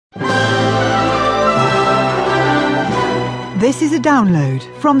This is a download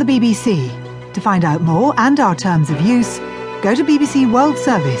from the BBC. To find out more and our terms of use, go to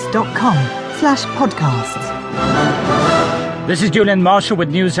bbcworldservice.com/podcasts. This is Julian Marshall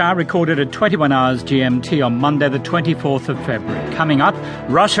with Newshour, recorded at 21 hours GMT on Monday the 24th of February. Coming up,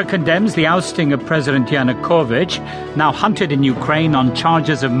 Russia condemns the ousting of President Yanukovych, now hunted in Ukraine on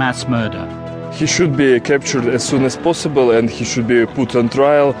charges of mass murder. He should be captured as soon as possible and he should be put on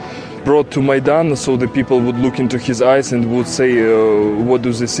trial, brought to Maidan so the people would look into his eyes and would say what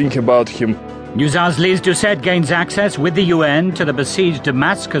do they think about him. Newshour's Lyse Doucet gains access with the UN to the besieged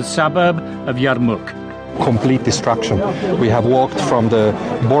Damascus suburb of Yarmouk. Complete destruction. We have walked from the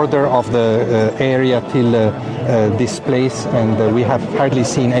border of the area till this place and we have hardly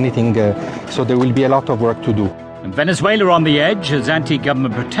seen anything, so there will be a lot of work to do. And Venezuela on the edge as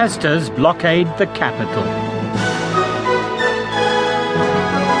anti-government protesters blockade the capital.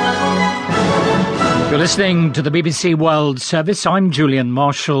 You're listening to the BBC World Service. I'm Julian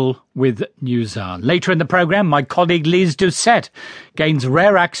Marshall with Newshour. Later in the programme, my colleague Lyse Doucet gains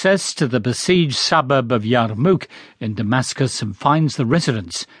rare access to the besieged suburb of Yarmouk in Damascus and finds the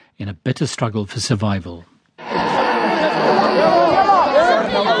residents in a bitter struggle for survival.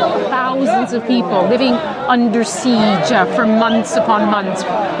 Thousands of people living under siege for months upon months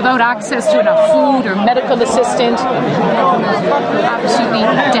without access to enough food or medical assistance. Absolutely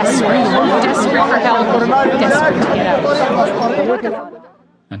desperate for help, desperate to get out.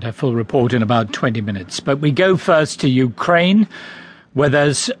 And a full report in about 20 minutes. But we go first to Ukraine, where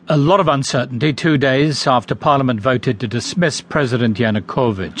there's a lot of uncertainty 2 days after Parliament voted to dismiss President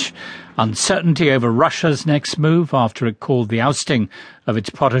Yanukovych. Uncertainty over Russia's next move after it called the ousting of its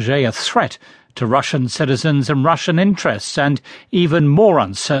protégé a threat to Russian citizens and Russian interests, and even more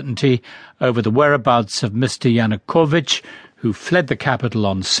uncertainty over the whereabouts of Mr. Yanukovych, who fled the capital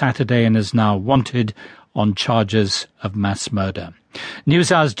on Saturday and is now wanted on charges of mass murder.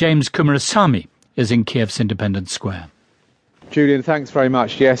 Newshour's James Coomarasamy is in Kiev's Independence Square. Julian, thanks very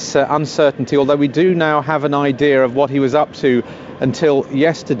much. Yes, uncertainty, although we do now have an idea of what he was up to until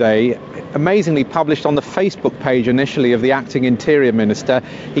yesterday. Amazingly published on the Facebook page initially of the acting Interior Minister.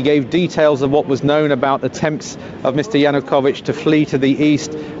 He gave details of what was known about attempts of Mr. Yanukovych to flee to the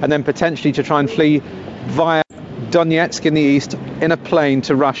east and then potentially to try and flee via Donetsk in the east in a plane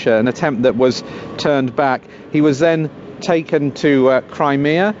to Russia, an attempt that was turned back. He was then taken to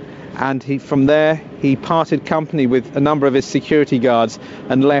Crimea, and from there he parted company with a number of his security guards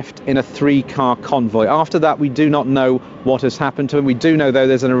and left in a 3-car convoy. After that, we do not know what has happened to him. We do know, though,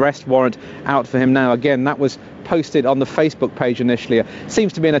 there's an arrest warrant out for him now. Again, that was posted on the Facebook page initially. It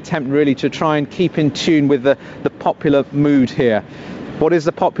seems to be an attempt really to try and keep in tune with the popular mood here. What is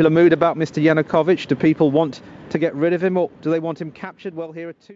the popular mood about Mr. Yanukovych? Do people want to get rid of him, or do they want him captured? Well, here are two